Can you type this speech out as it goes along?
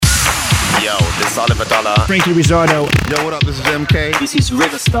Yo, this is Oliver Dollar. Frankie Rizzardo. Yo, what up? This is MK. This is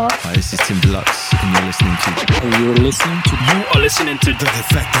Riverstar. Hi, this is Tim Deluxe, and you're listening to... You are listening to The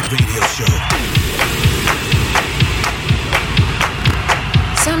Defected Radio Show.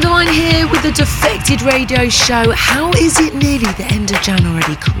 Sam Devine here with the Defected Radio Show. How is it nearly the end of Jan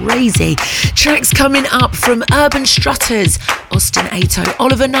already? Crazy. Tracks coming up from Urban Strutters, Austin Ato,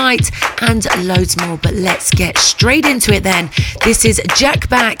 Oliver Knight, and loads more. But let's get straight into it then. This is Jack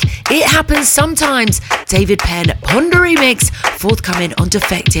Back. It Happens Sometimes. David Penn, Ponder remix, forthcoming on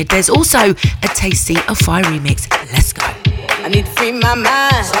Defected. There's also a Tasty of Fire remix. Let's go. I need to free my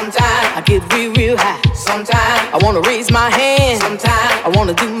mind. Sometimes I get real high. Sometimes I wanna raise my hand. Sometimes I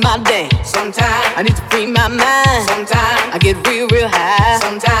wanna do my dance. Sometimes I need to free my mind. Sometimes I get real high.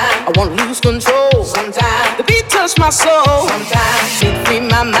 Sometimes I wanna lose control. Sometimes the beat touch my soul. Sometimes I need to free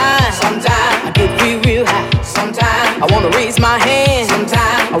my mind. Sometimes I get real high. Sometimes I wanna raise my hand.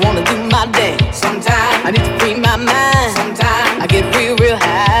 Sometimes I wanna do my dance. Sometimes I need to free my mind. Sometimes I get real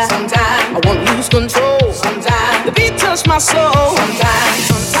high. Sometimes I wanna lose control. Sometimes the beat touch my soul. Sometimes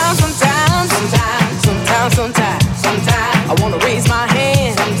I wanna raise my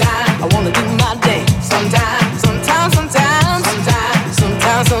hand. Sometimes I wanna do my dance. Sometimes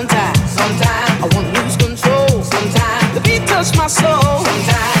I wanna lose control. Sometimes the beat touch my soul.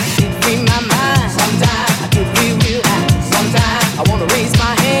 Sometimes it free my mind. Sometimes I get real high. Sometimes I wanna raise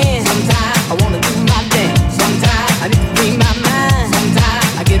my hand. Sometimes I wanna do my dance. Sometimes I need to free my mind. Sometimes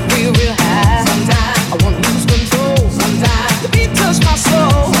I get real high. Sometimes I wanna lose control. Sometimes the beat touch my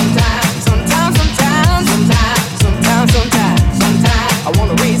soul. Sometimes I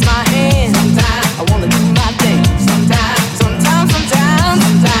wanna raise my hand. Sometimes I wanna do my dance. Sometimes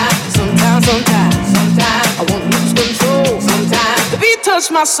I wanna lose control. Sometimes the beat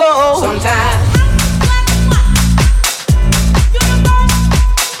touch my soul. Sometimes.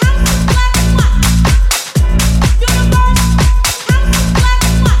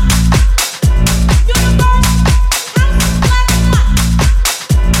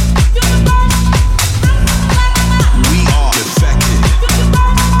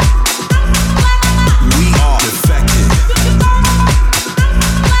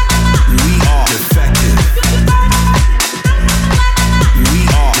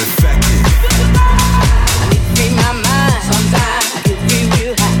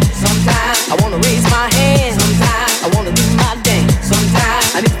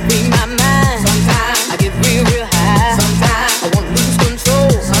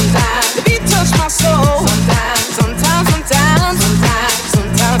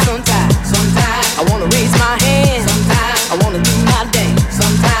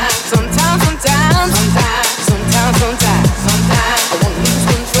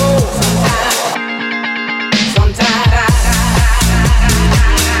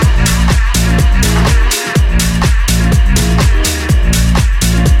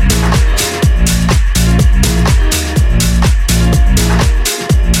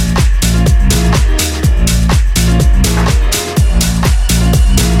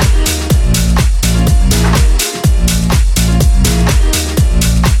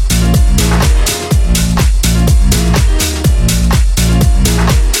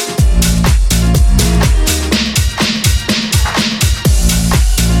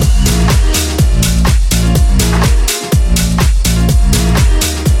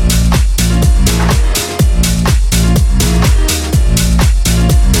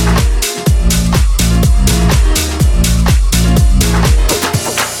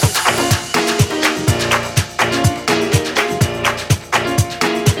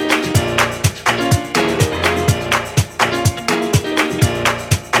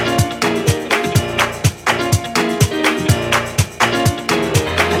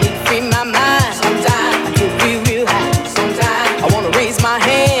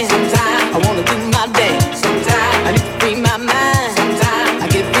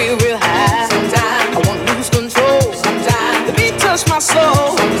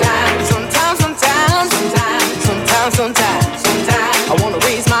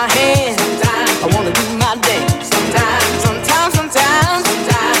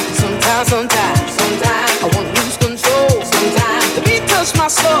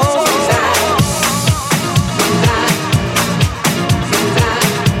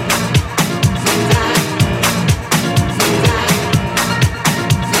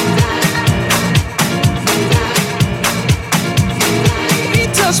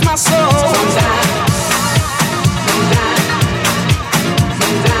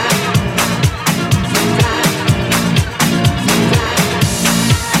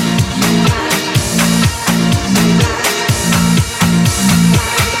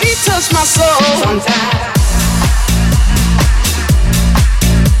 touch my soul. Sometimes.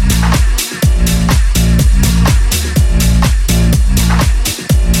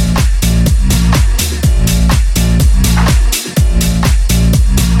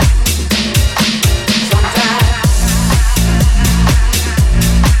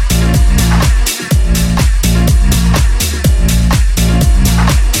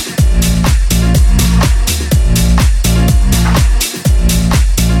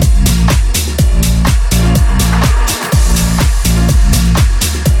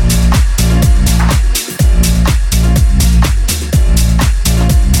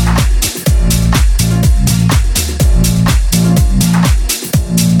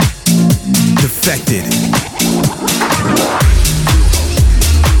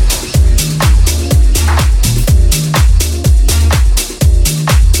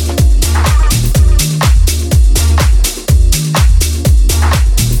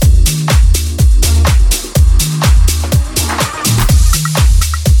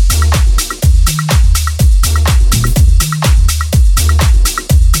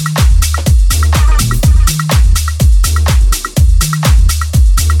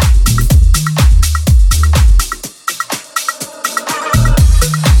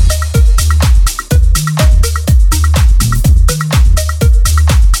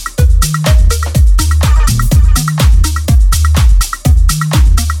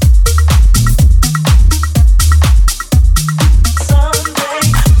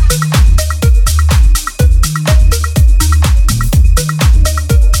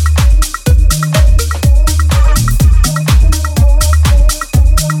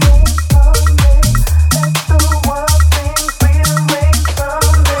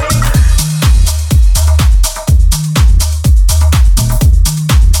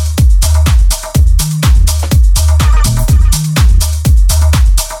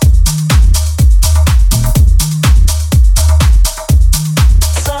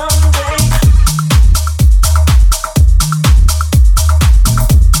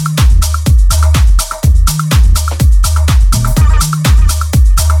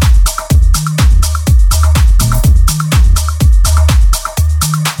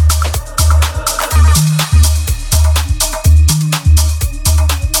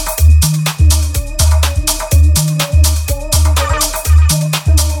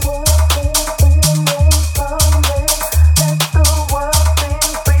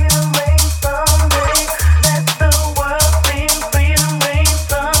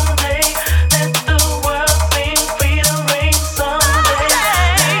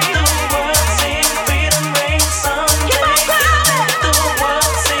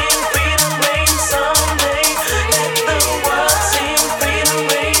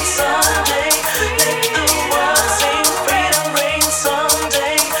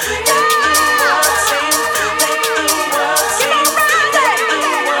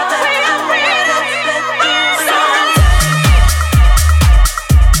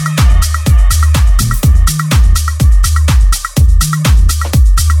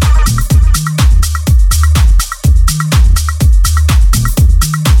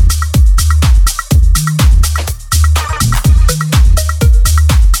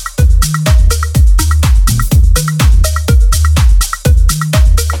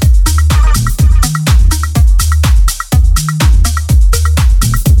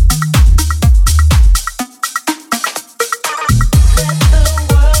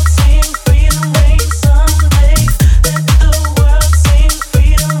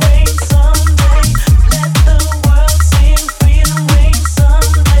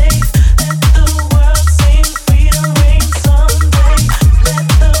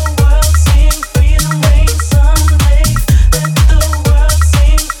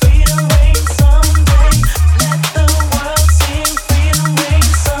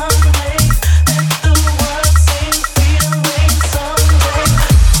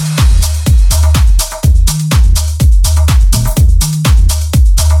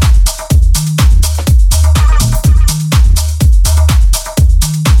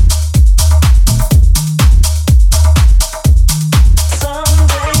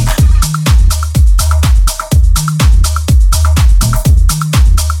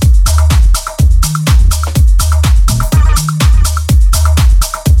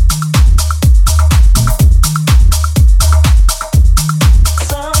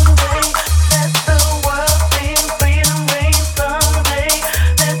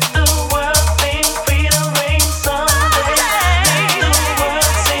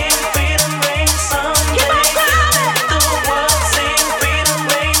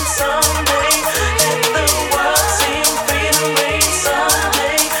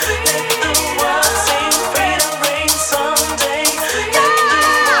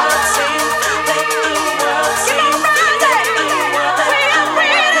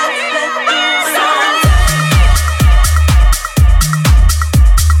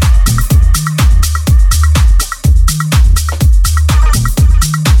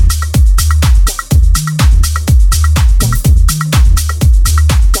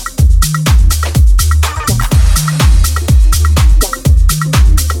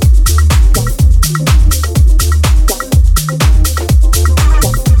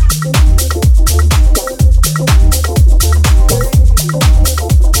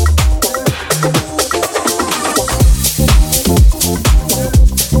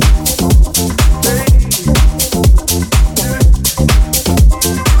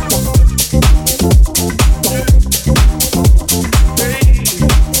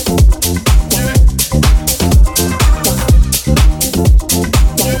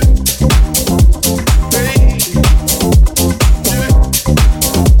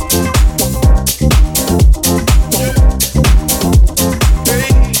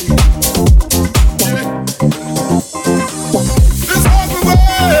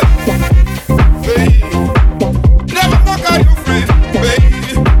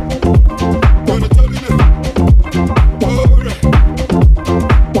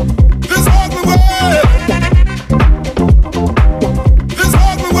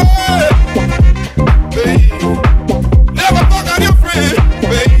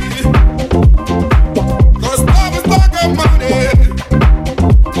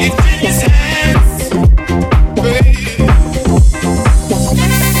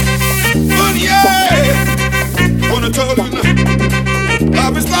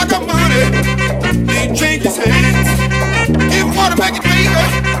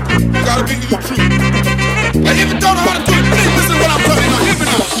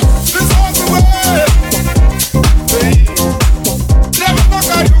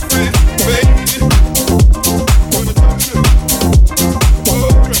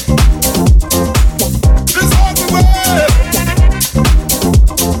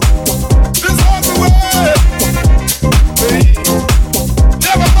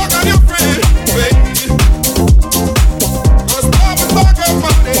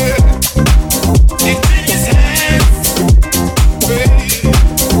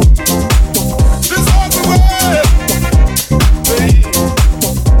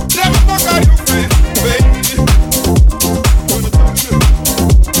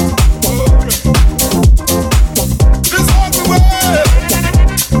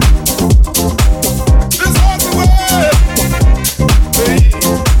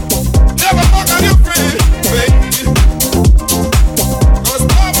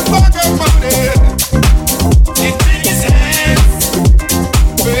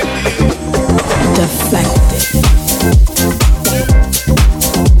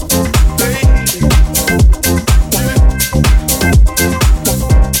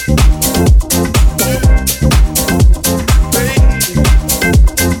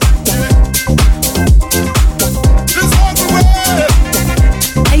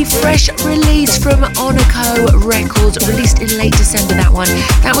 one.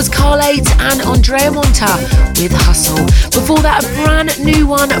 That was Carl 8 and Andrea Monta with Hustle. Before that, a brand new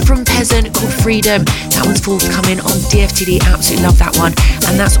one from Peasant called Freedom. That one's forthcoming on DFTD. Absolutely love that one.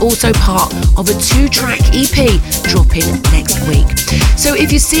 And that's also part of a 2-track EP dropping next week. So if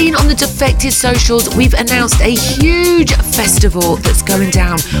you've seen on the Defected socials, we've announced a huge festival that's going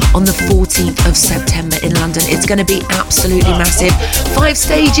down on the 14th of September in London. It's going to be absolutely massive. 5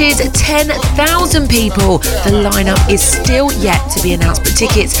 stages, 10,000 people. The lineup is still yet to be announced, but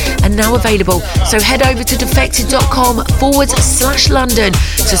tickets are now available. So head over to defected.com/London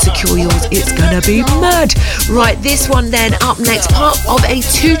to secure yours. It's going to be mad. Right, this one then up next, part of a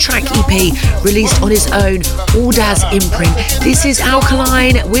 2-track EP released on his own Aldaz imprint. This is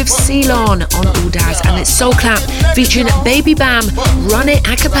Alkaline with Ceylon on Aldaz, and it's Soul Clap featuring Baby Bam, Run It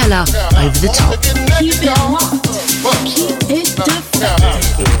a cappella over the top. Keep it locked. Keep it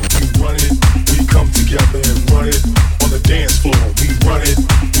defected. We run it, we come together and run it on the dance floor. We run it,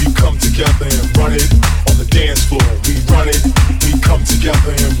 we come together and run it on the dance floor. We run it, we come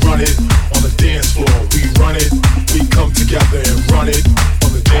together and run it on the dance floor. We run it, we come together and run it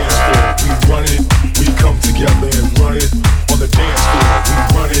on the dance floor. We run it, we come together and run it on the dance floor. We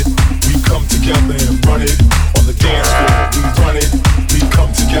run it, we come together and run it on the dance floor. We run it, we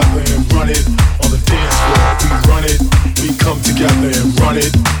come together and run it on the dance floor. We run it, we come together and run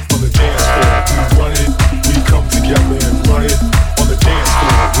it on the dance floor. We run it, we come together and run it on the dance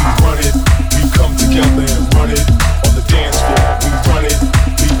floor. We run it, we come together and run it on the dance floor. We run it,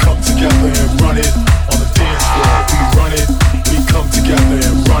 we come together and run it on the dance floor. We run it, we come together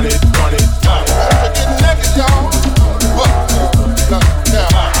and run it, run it, run it.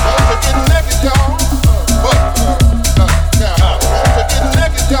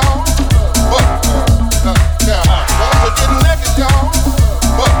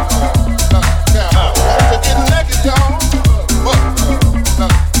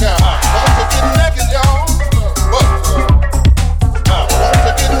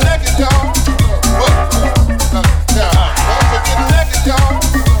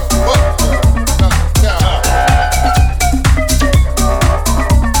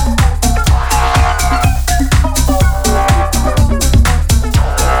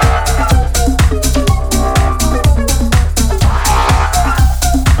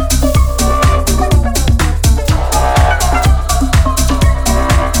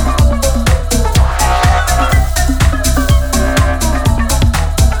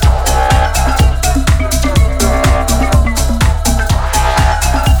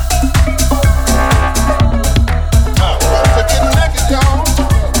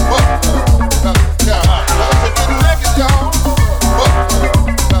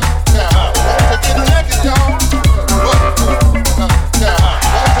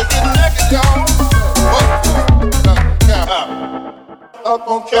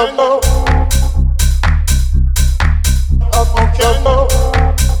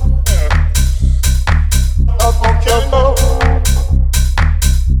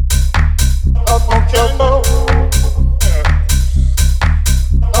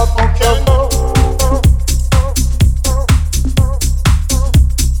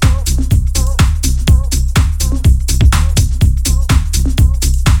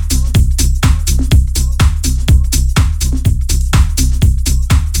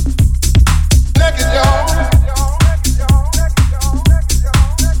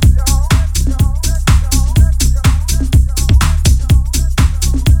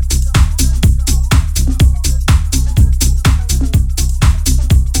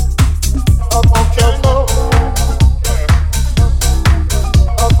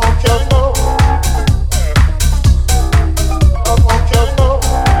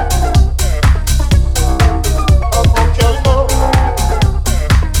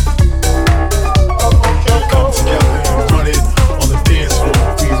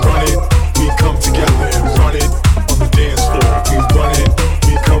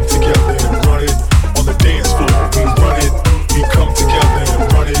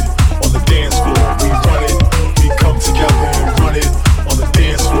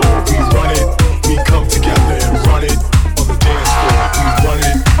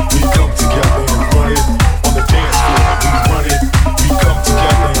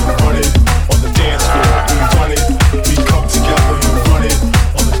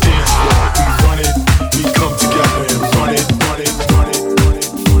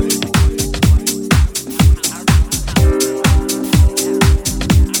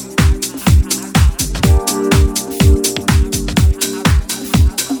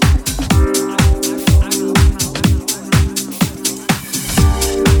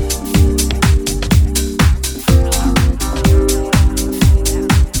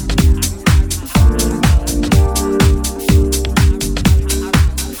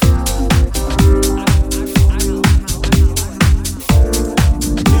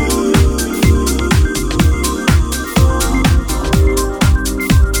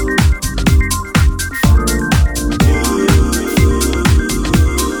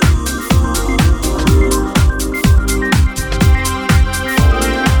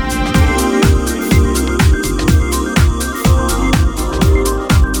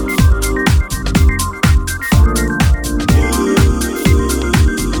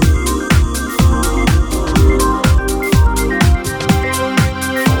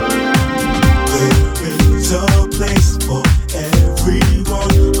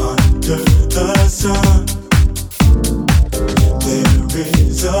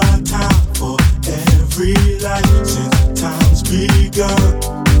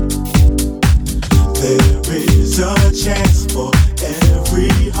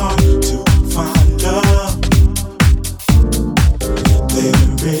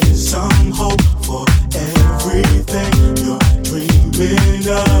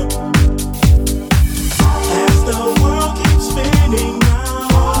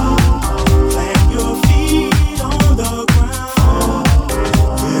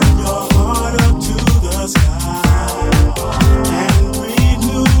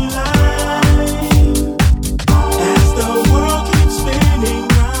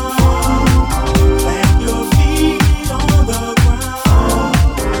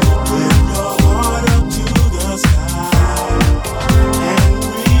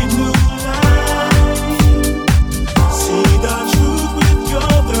 New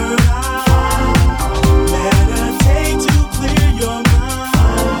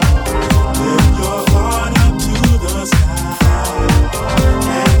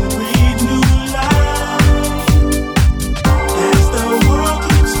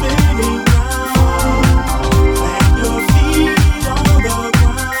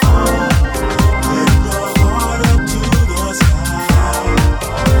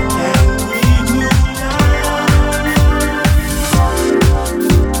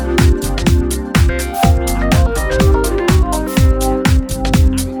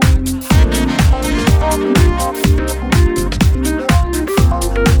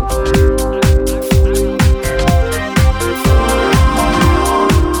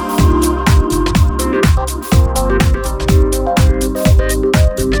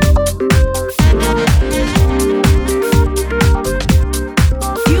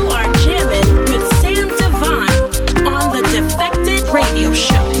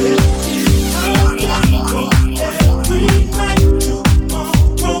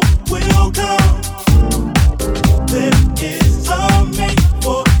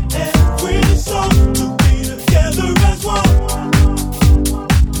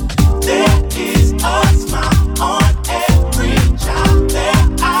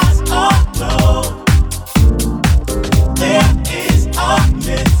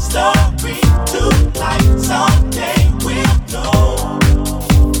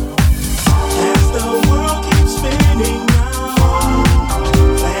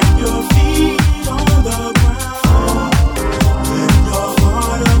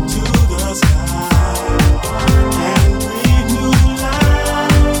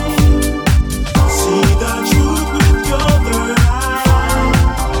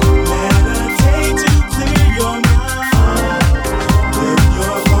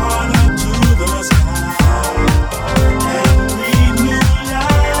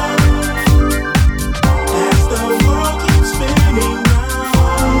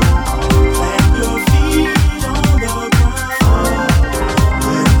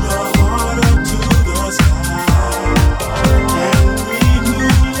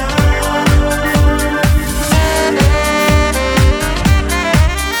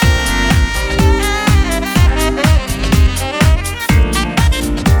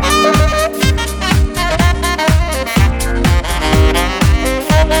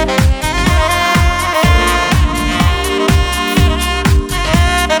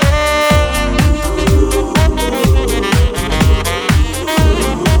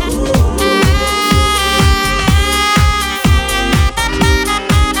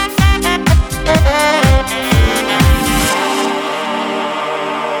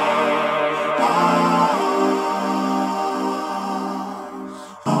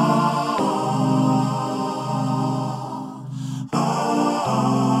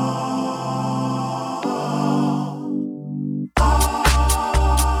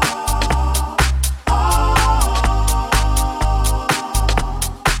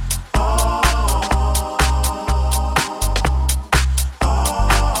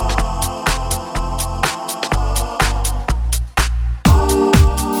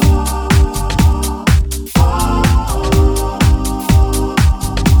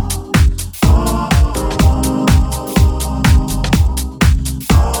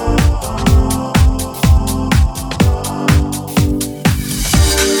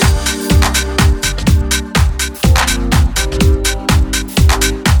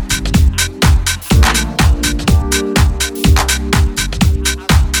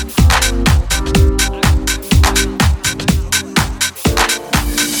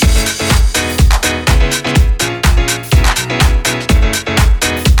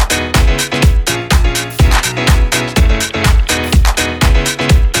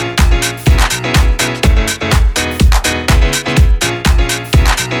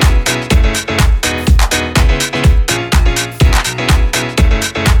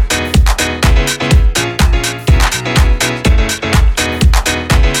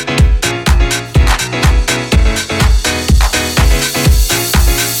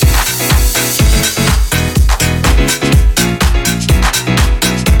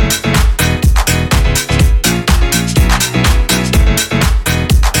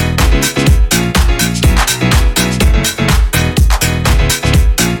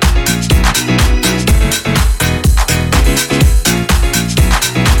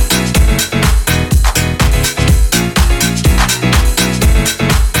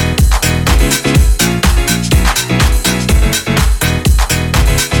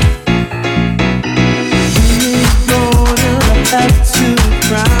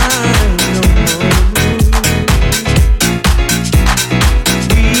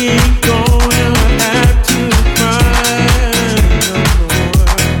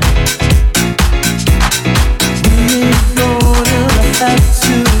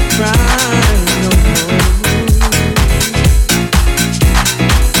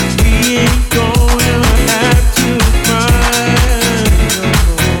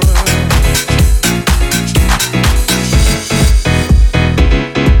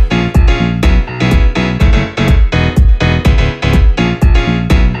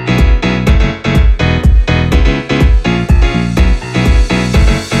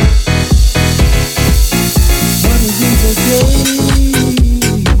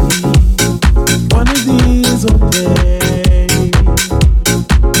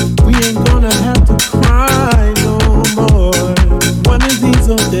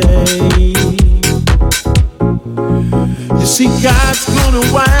day. You see, God's gonna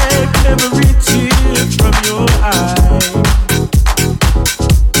wipe every tear from your eye.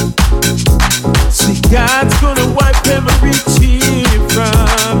 See, God's gonna wipe every tear from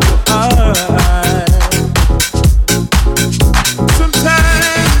your eye.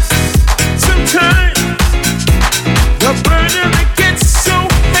 Sometimes the burden it gets so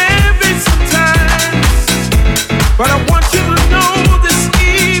heavy sometimes. But I want you to know this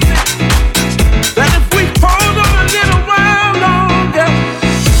evening that if we hold on a little while longer,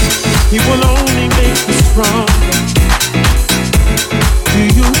 He will only make us stronger. Do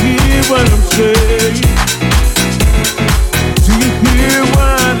you hear what I'm saying? Do you hear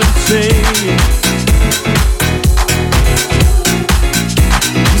what I'm saying?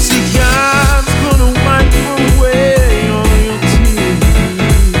 You see, God's gonna wipe away all your tears.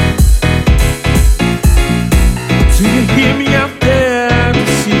 Do you hear me out there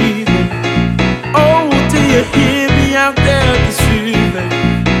this evening? Oh, do you hear me out there this evening?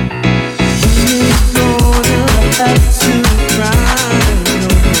 We ain't gonna have to cry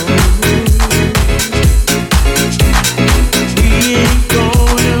no more. We ain't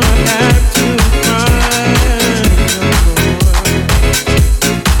gonna have to cry no more.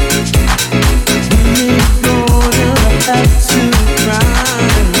 We ain't gonna have to cry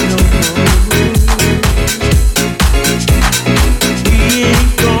no more. We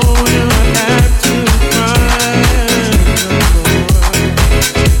ain't gonna have to cry no more.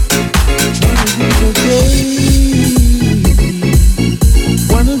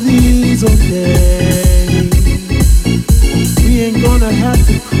 One of these days, we ain't gonna have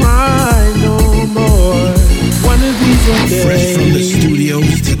to cry no more. One of these days. Fresh from the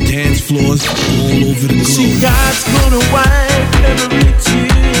studios to dance floors all over the See, globe. God's gonna wipe every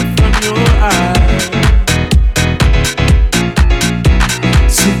tear from your eye.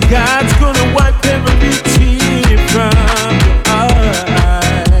 See, God's gonna wipe every tear from your eye.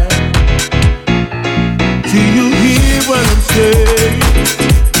 Do you hear what I'm saying?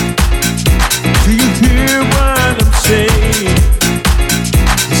 Do you hear what I'm saying?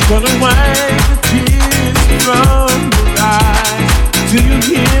 It's gonna wipe the tears from your eyes. Do you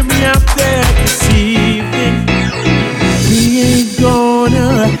hear me out there this evening? We ain't gonna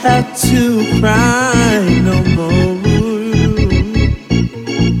have to cry no more.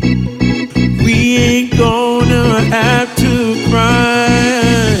 We ain't gonna have to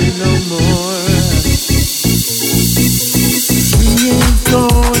cry no more. We ain't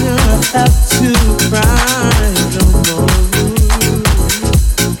gonna have to cry no more.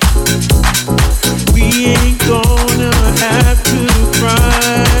 We ain't gonna have to cry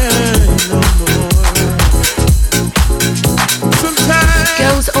no more. Sometimes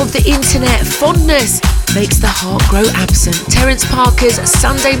Girls of the internet, fondness makes the heart grow absent. Terence Parker's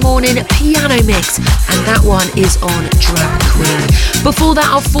Sunday morning piano mix, and that one is on Drag Queen. Before that,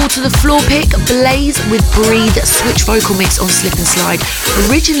 I'll fall to the floor pick, Blaze with Breathe, switch vocal mix on Slip and Slide,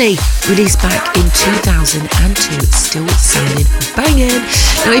 originally released back in 2002, still sounding banging.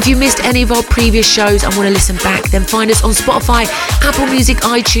 Now, if you missed any of our previous shows and want to listen back, then find us on Spotify, Apple Music,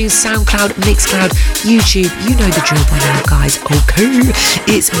 iTunes, SoundCloud, Mixcloud, YouTube. You know the drill by now, guys. Okay,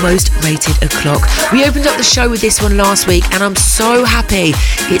 it's Most Rated O'Clock. We opened up the show with this one last week, and I'm so happy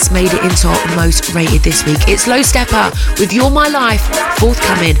it's made it into our Most Rated this week. It's Low Stepper with You're My Life,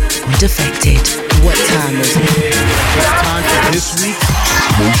 forthcoming on Defected. What time is it? It's time for this week's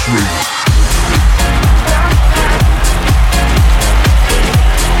Most Rated.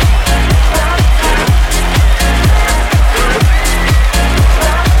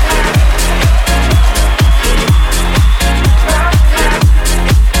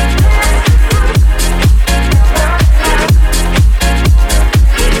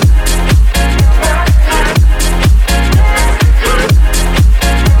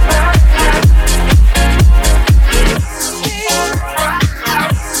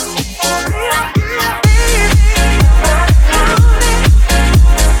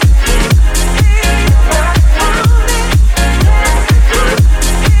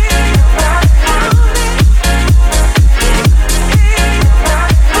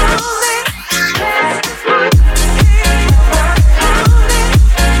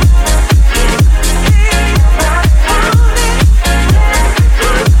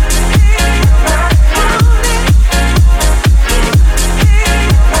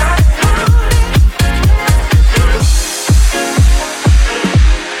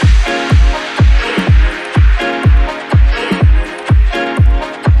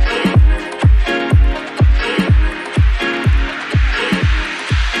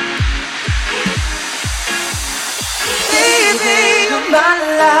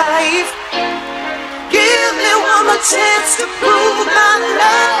 chance to prove my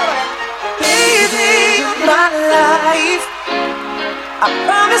love. Baby, you're my life. I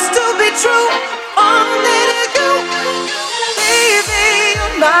promise to be true, only to you. Baby,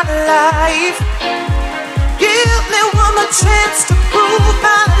 you're my life. Give me one more chance to prove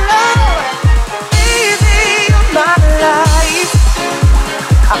my love. Baby, you're my life.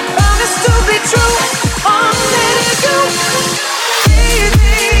 I promise to be true, only to you.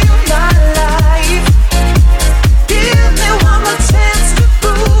 Baby, you're my life. Give me one more chance to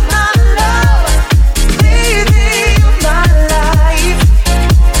prove my love. Baby, you're my life.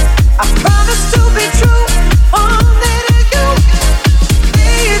 I promise to be true, only to you.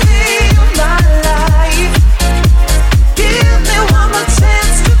 Baby, you're my life. Give me one more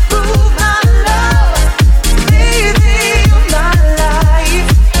chance to prove my love. Baby, you're my life.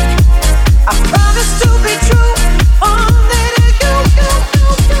 I promise to be true, only to you.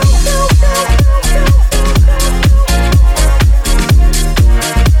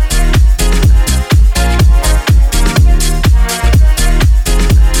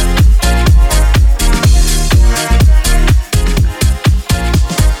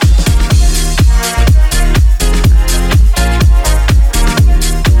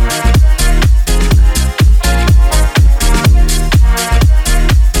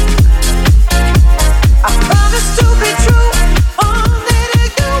 I promise to be true, only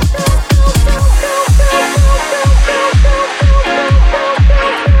to you.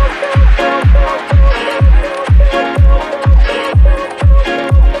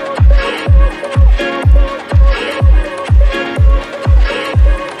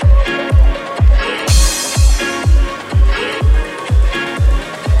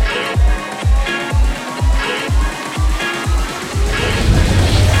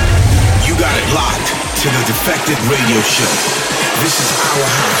 You got it locked to the Defected Radio Show. This is our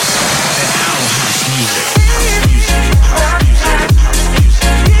house and our house music. House music, house music, house music.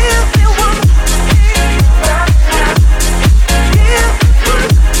 Give me one. Give me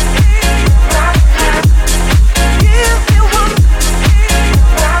one. Give me one.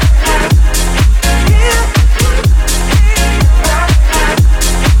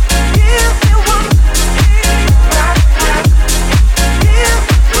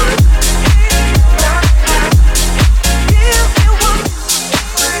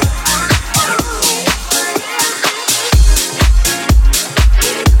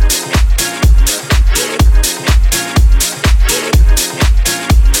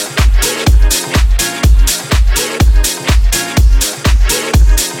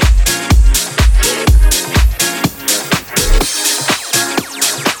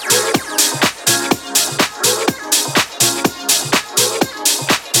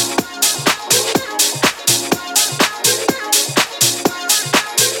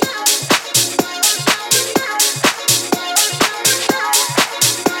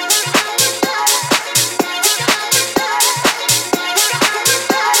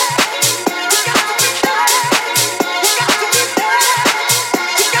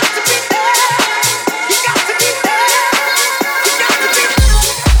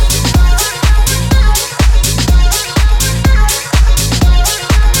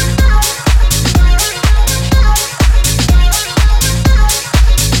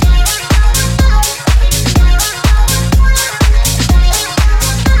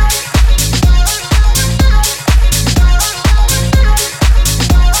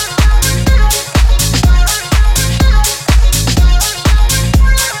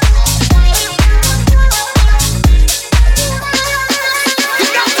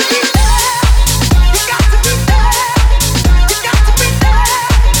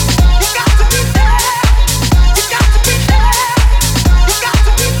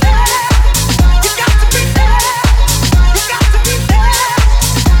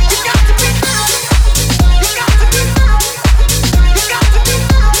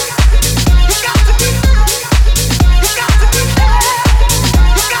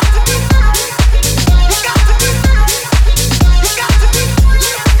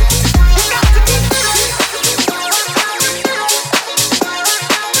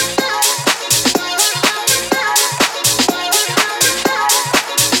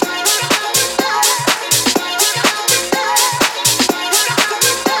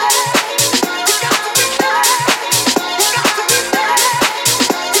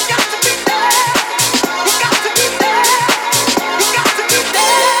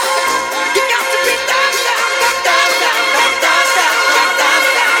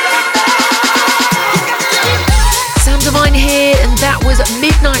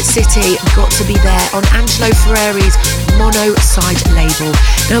 City, got to be there on Angelo Ferreri's Mono side label.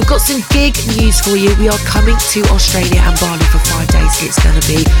 Now I've got some gig news for you. We are coming to Australia and Bali for 5 days. It's going to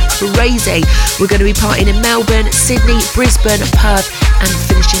be crazy. We're going to be partying in Melbourne, Sydney, Brisbane, Perth and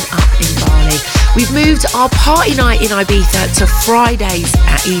finishing up in Bali. We've moved our party night in Ibiza to Fridays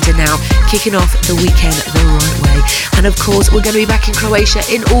at Eden now, kicking off the weekend the right way. And of course, we're going to be back in Croatia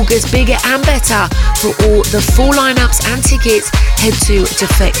in August, bigger and better. For all the full lineups and tickets, head to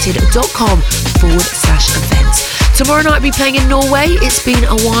defected.com/events. Tomorrow night we'll be playing in Norway. It's been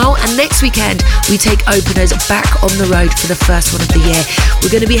a while. And next weekend, we take openers back on the road for the first one of the year. We're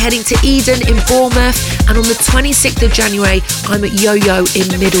going to be heading to Eden in Bournemouth. And on the 26th of January, I'm at Yo-Yo in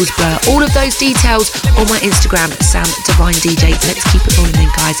Middlesbrough. All of those details on my Instagram, Sam Divine DJ. Let's keep it rolling then,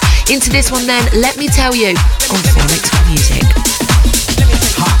 guys. Into this one then, Let Me Tell You on Phonics Music.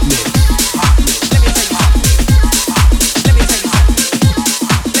 Hot mix.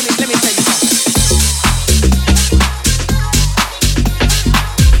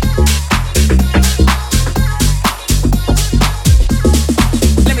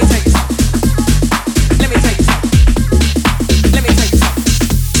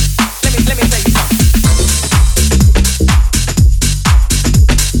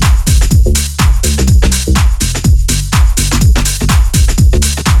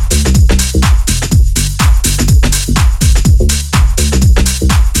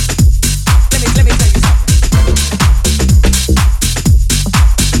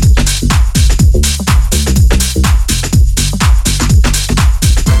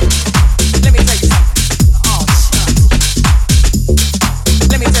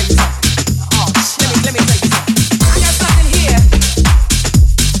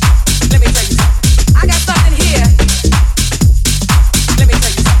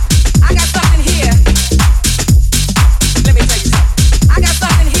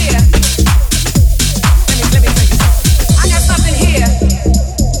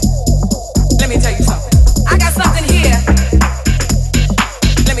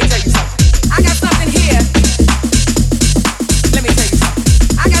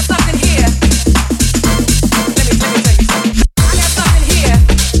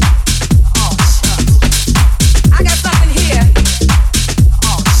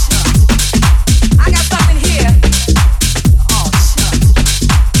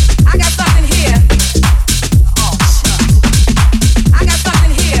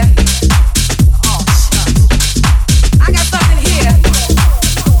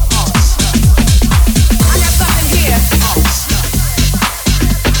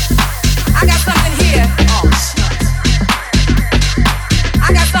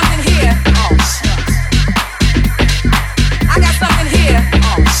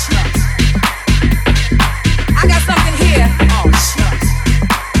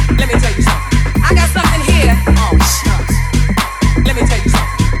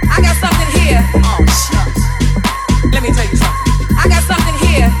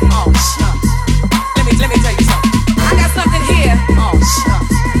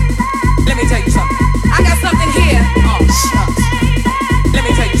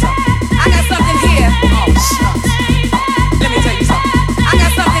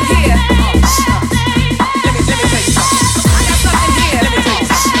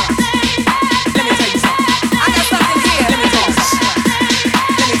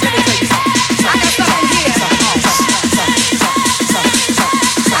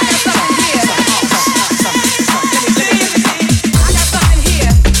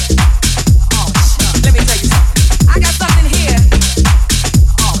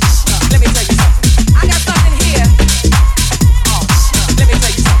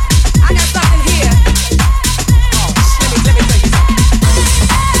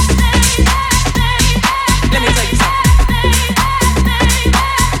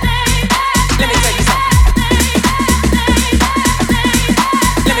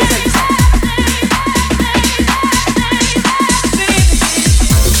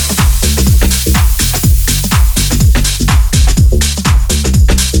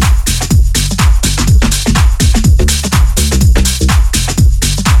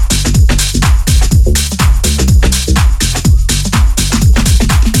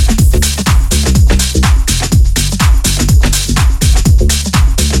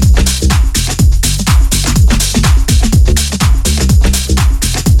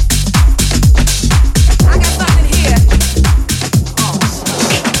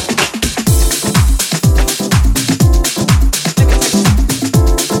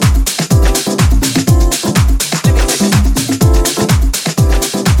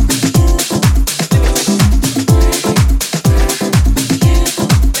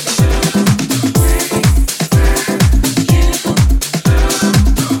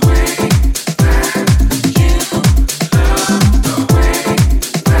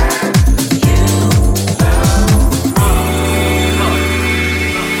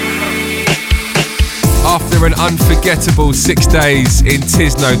 unforgettable 6 days in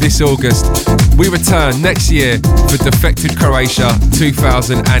Tisno this August. We return next year for Defected Croatia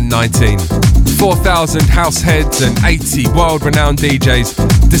 2019. 4,000 house heads and 80 world-renowned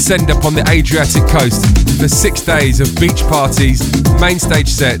DJs descend upon the Adriatic coast for 6 days of beach parties, main stage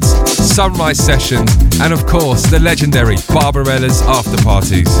sets, sunrise sessions, and of course the legendary Barbarella's after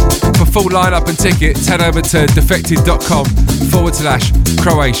parties. For full lineup and tickets, head over to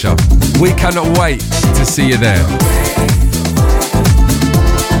defected.com/Croatia. We cannot wait to see you there.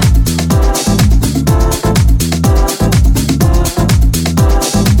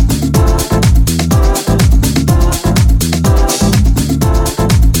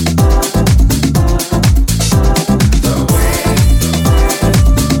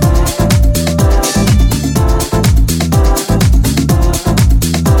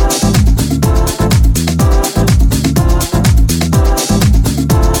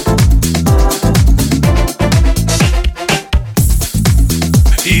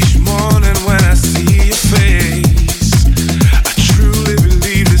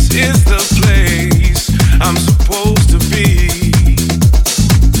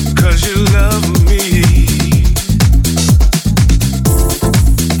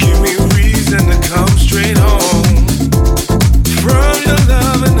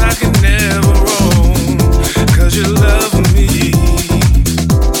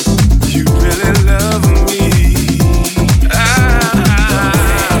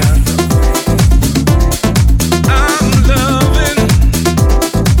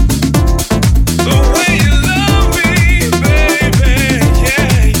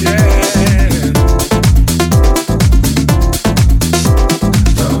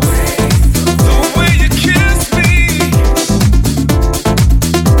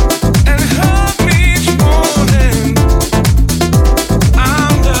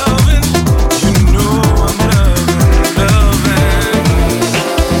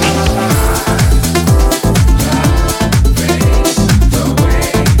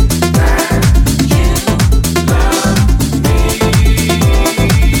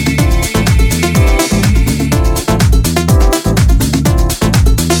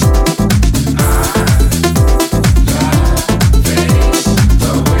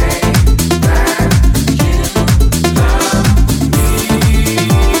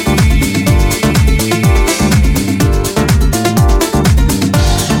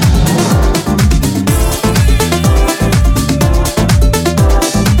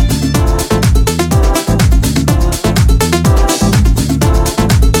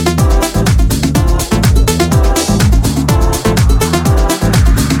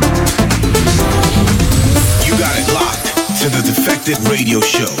 Radio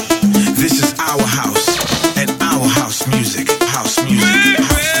show. This is our house and our house music. House music.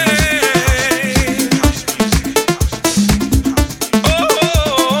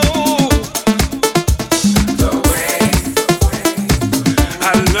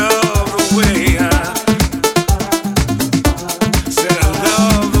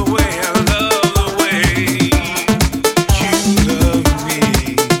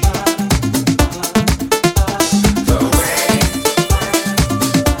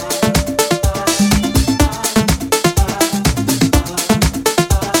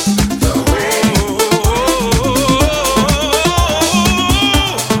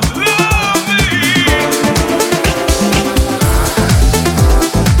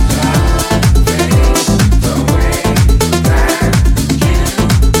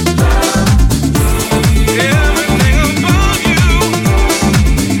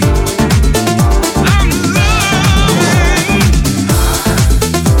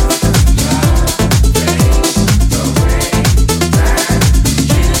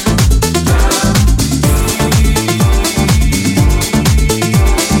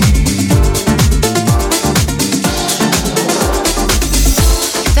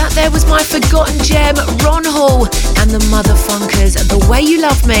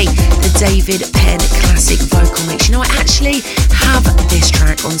 Me, the David Penn classic vocal mix. You know, I actually have this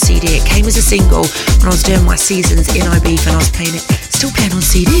track on CD. It came as a single when I was doing my seasons in Ibiza and I was playing it, still playing on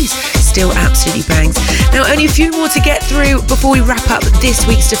CDs, still absolutely bangs. Now, only a few more to get through before we wrap up this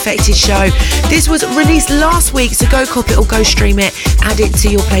week's Defected show. This was released last week, so go cop it or go stream it, add it to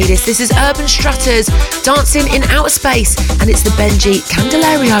your playlist. This is Urban Strutters, Dancing in Outer Space, and it's the Benji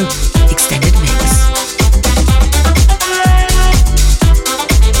Candelario extended mix.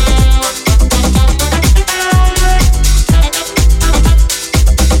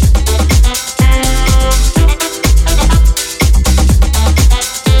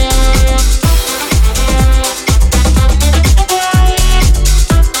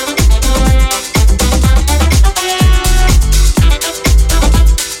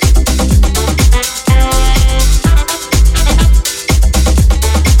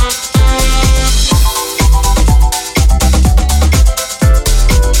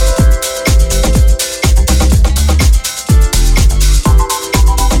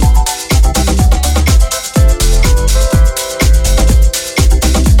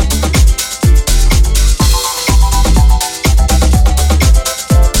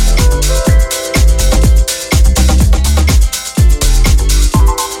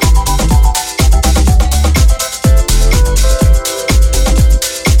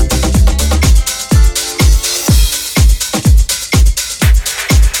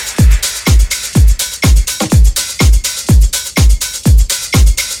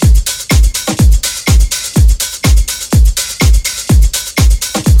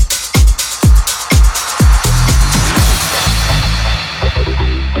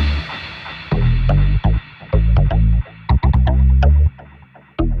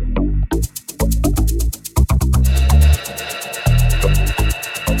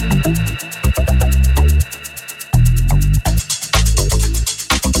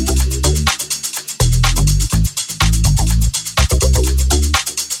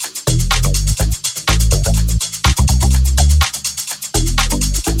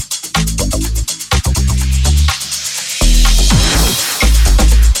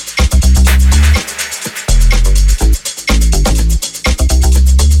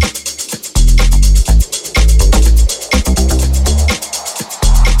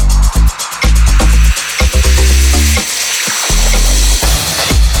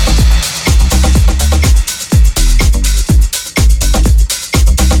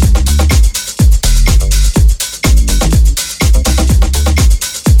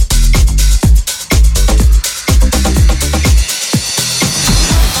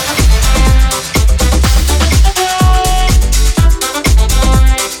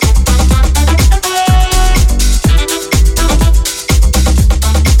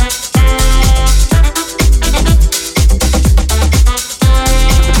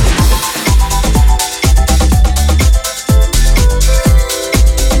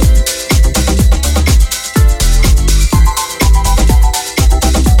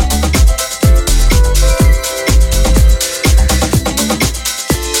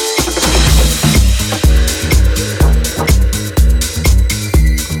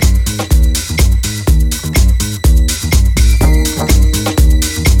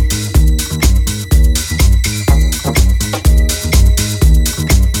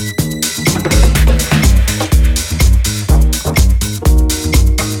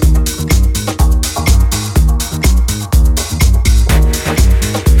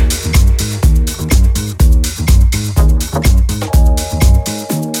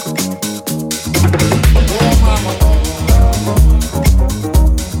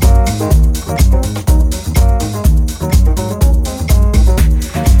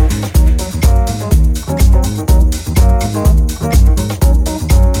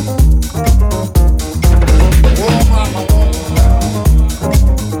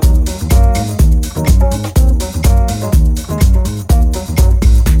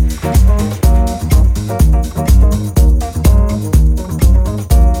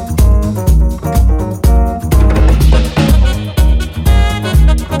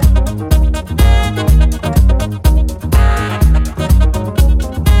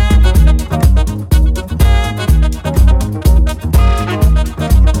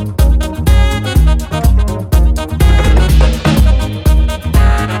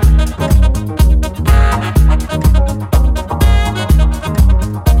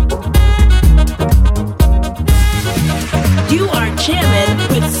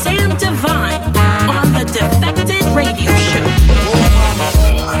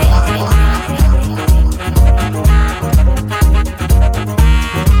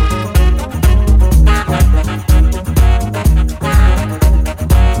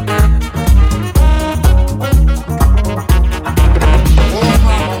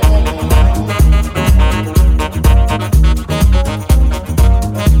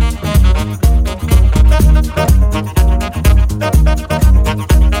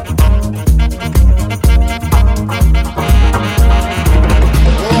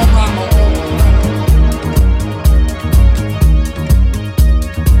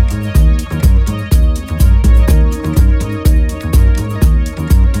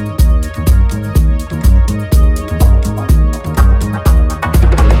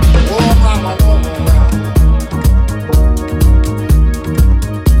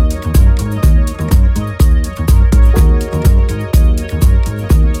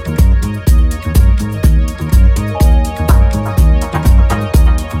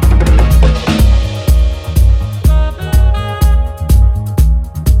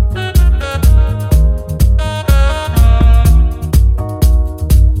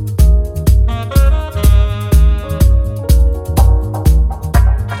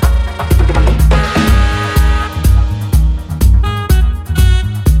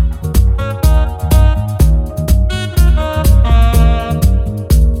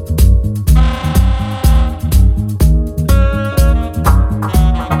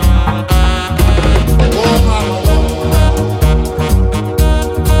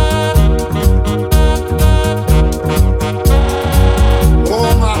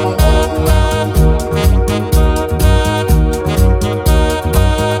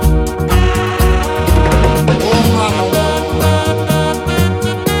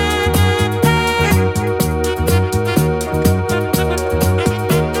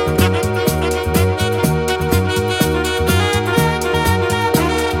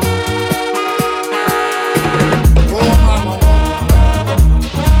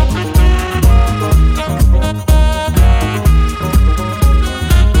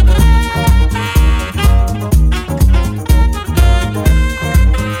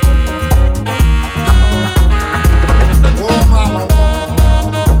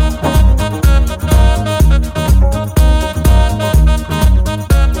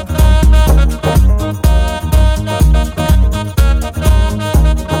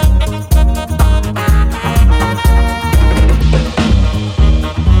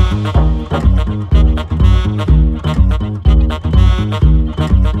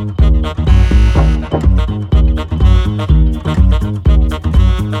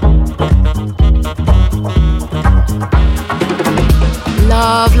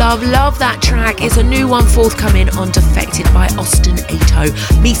 Love, love that track. It's a new one forthcoming on Defected by Austin Ato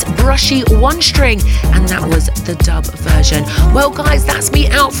meets Brushy One String, and that was the dub version. Well guys, that's me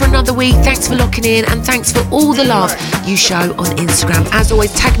out for another week. Thanks for locking in and thanks for all the love you show on Instagram. As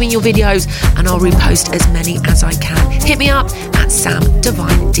always, tag me in your videos and I'll repost as many as I can. Hit me up at Sam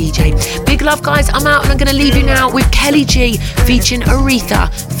Divine DJ. Big love guys, I'm out and I'm going to leave you now with Kelly G featuring Aretha.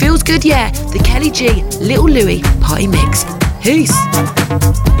 Feels good, yeah? The Kelly G Little Louis party mix. Peace.